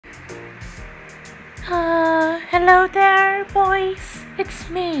Hello there, boys. It's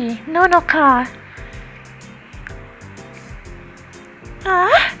me, Nonoka.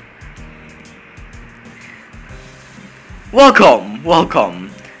 Ah?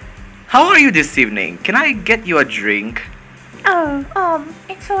 Welcome. How are you this evening? Can I get you a drink?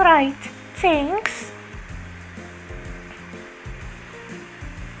 It's alright. Thanks.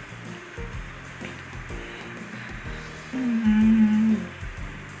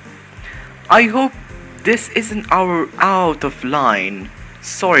 I hope this isn't our out of line.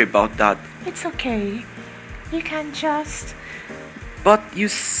 Sorry about that. It's okay. You can just... But you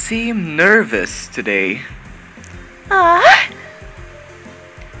seem nervous today. Ah?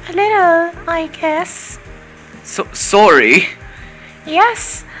 A little, I guess. Sorry.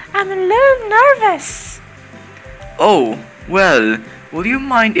 Yes, I'm a little nervous. Oh, well, will you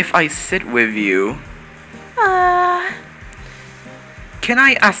mind if I sit with you? Can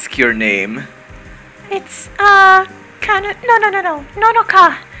I ask your name? It's, Kano... No.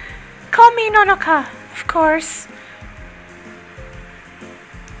 Nonoka. Call me Nonoka, of course.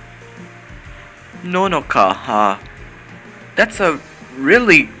 Nonoka, huh? That's a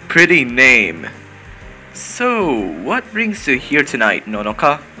really pretty name. So, what brings you here tonight,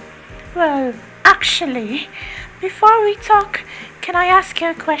 Nonoka? Well, actually, before we talk, can I ask you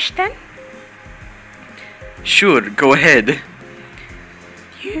a question? Sure, go ahead.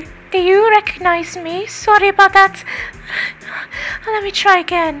 Do you recognize me? Sorry about that. Let me try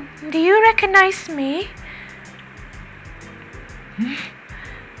again. Do you recognize me?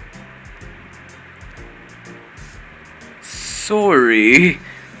 Sorry,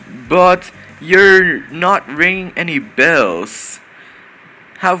 but you're not ringing any bells.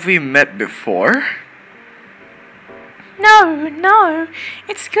 Have we met before? No.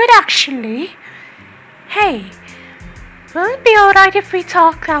 It's good actually. Hey, will it be alright if we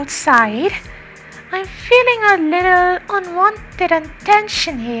talk outside? I'm feeling a little unwanted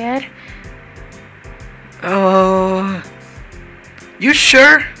attention here. You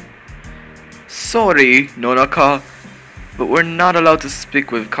sure? Sorry, Nonoka, but we're not allowed to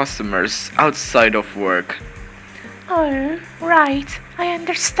speak with customers outside of work. Oh, right, I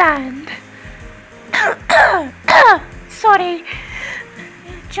understand. Sorry,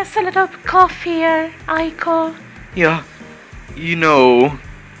 just a little cough here, Aiko. Yeah, you know,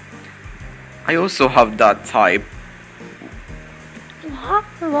 I also have that type.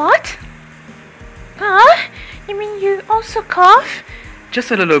 What? Huh? You mean you also cough?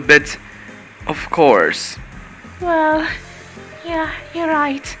 Just a little bit, of course. Well, yeah, you're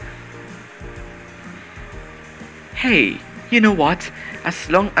right. Hey, you know what? As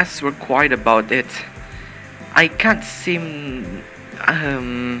long as we're quiet about it, I can't seem...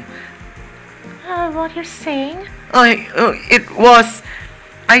 What you're saying? I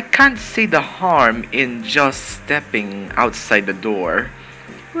can't see the harm in just stepping outside the door.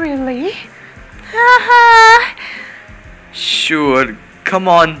 Really? Haha! Sure, come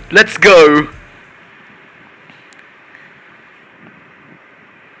on, let's go!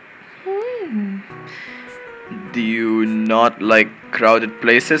 Do you not like crowded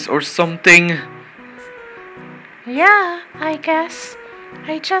places or something? Yeah, I guess.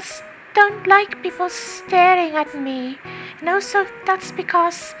 I just don't like people staring at me. And also, that's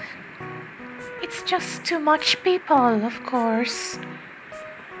because it's just too much people, of course.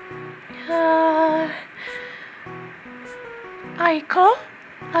 Aiko,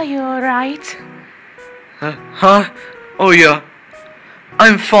 are you alright? Huh? Oh yeah,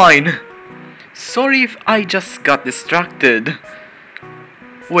 I'm fine. Sorry if I just got distracted.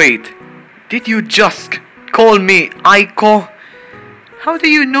 Wait, did you just call me Aiko? How do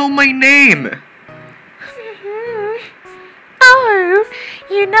you know my name? Oh,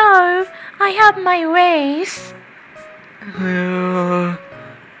 you know, I have my ways.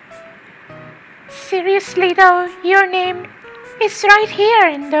 Seriously though, your name is right here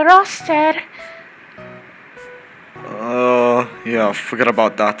in the roster. Yeah, forget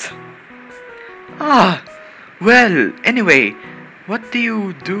about that. Well, anyway, what do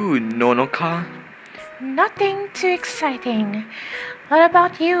you do, Nonoka? Nothing too exciting. What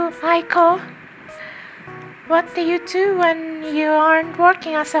about you, Aiko? What do you do when you aren't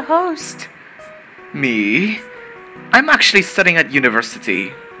working as a host? Me? I'm actually studying at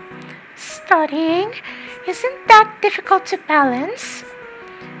university. Studying? Isn't that difficult to balance?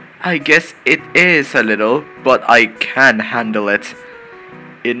 I guess it is a little, but I can handle it.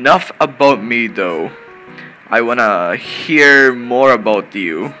 Enough about me though. I wanna hear more about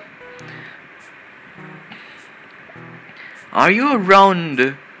you. Are you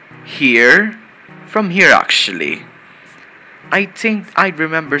around here? From here actually. I think I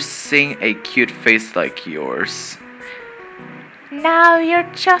remember seeing a cute face like yours. Now you're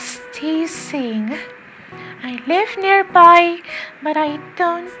just teasing. I live nearby, but I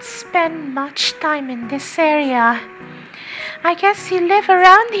don't spend much time in this area. I guess you live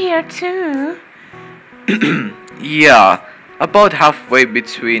around here too. Yeah, about halfway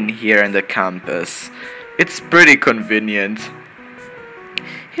between here and the campus. It's pretty convenient.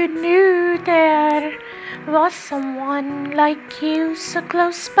 Who knew there was someone like you so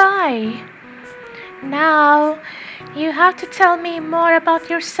close by? Now, you have to tell me more about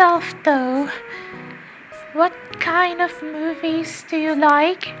yourself though. What kind of movies do you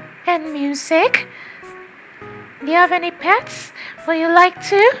like? And music? Do you have any pets? Would you like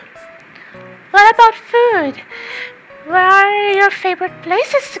to? What about food? Where are your favorite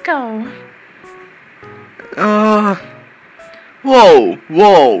places to go?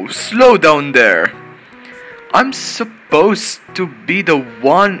 Whoa, slow down there. I'm supposed to be the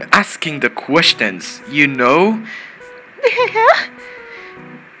one asking the questions, you know?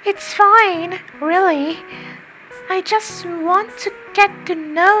 It's fine, really. I just want to get to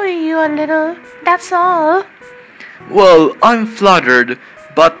know you a little, that's all. Well, I'm flattered,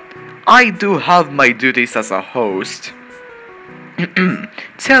 but I do have my duties as a host.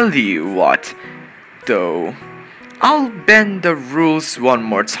 Tell you what, though, I'll bend the rules one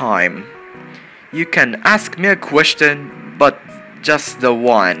more time. You can ask me a question, but just the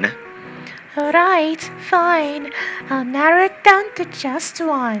one. Alright, fine. I'll narrow it down to just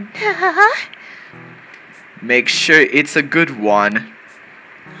one. Make sure it's a good one.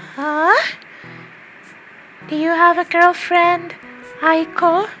 Huh? Do you have a girlfriend,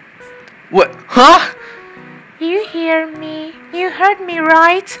 Aiko? What? Huh? You heard me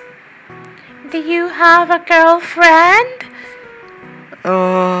right? Do you have a girlfriend?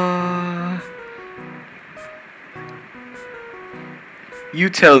 You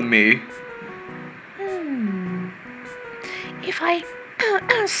tell me. If I...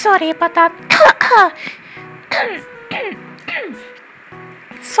 sorry about that.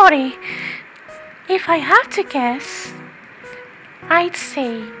 Sorry. If I have to guess, I'd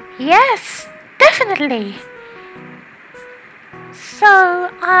say yes, definitely. So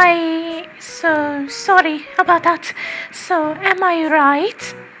sorry about that. So, am I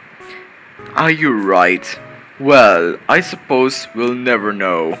right? Are you right? Well, I suppose we'll never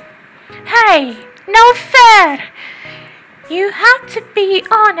know. Hey, no fair! You have to be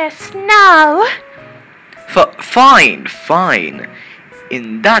honest now. Fine.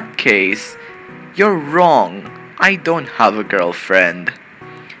 In that case, you're wrong. I don't have a girlfriend.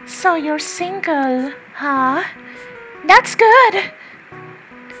 So you're single, huh? That's good.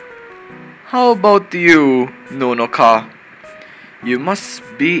 How about you, Nonoka? You must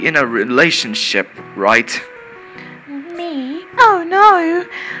be in a relationship, right? Me? Oh no,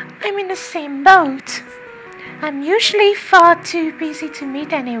 I'm in the same boat. I'm usually far too busy to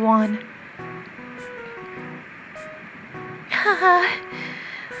meet anyone.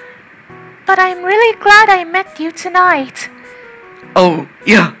 But I'm really glad I met you tonight. Oh,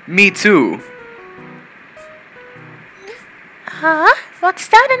 yeah, me too. Huh? What's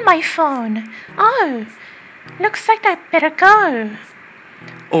that in my phone? Oh, looks like I better go.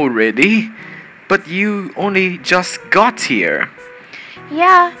 Already? But you only just got here.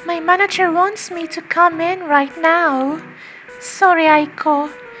 Yeah, my manager wants me to come in right now. Sorry,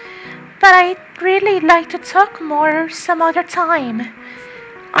 Aiko. But I'd really like to talk more some other time.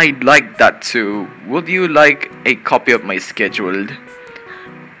 I'd like that too. Would you like a copy of my schedule?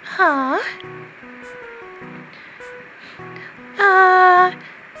 Huh?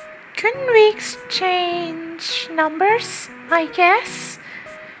 Couldn't we exchange numbers, I guess?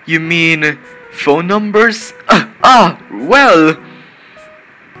 You mean phone numbers? Well.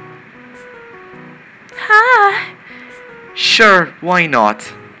 Ah, Sure, why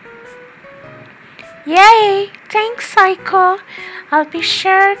not? yay! Thanks, Aiko. I'll be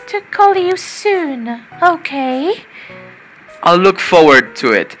sure to call you soon, okay? I'll look forward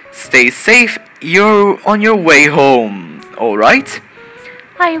to it. Stay safe. You're on your way home, alright?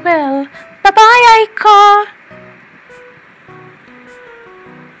 I will. Bye-bye, Aiko.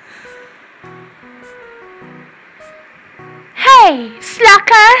 Hey,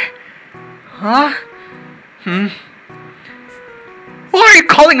 slacker! Huh? Who are you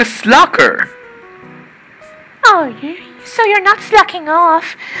calling a slacker? Oh, so you're not slacking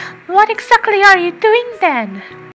off. What exactly are you doing then?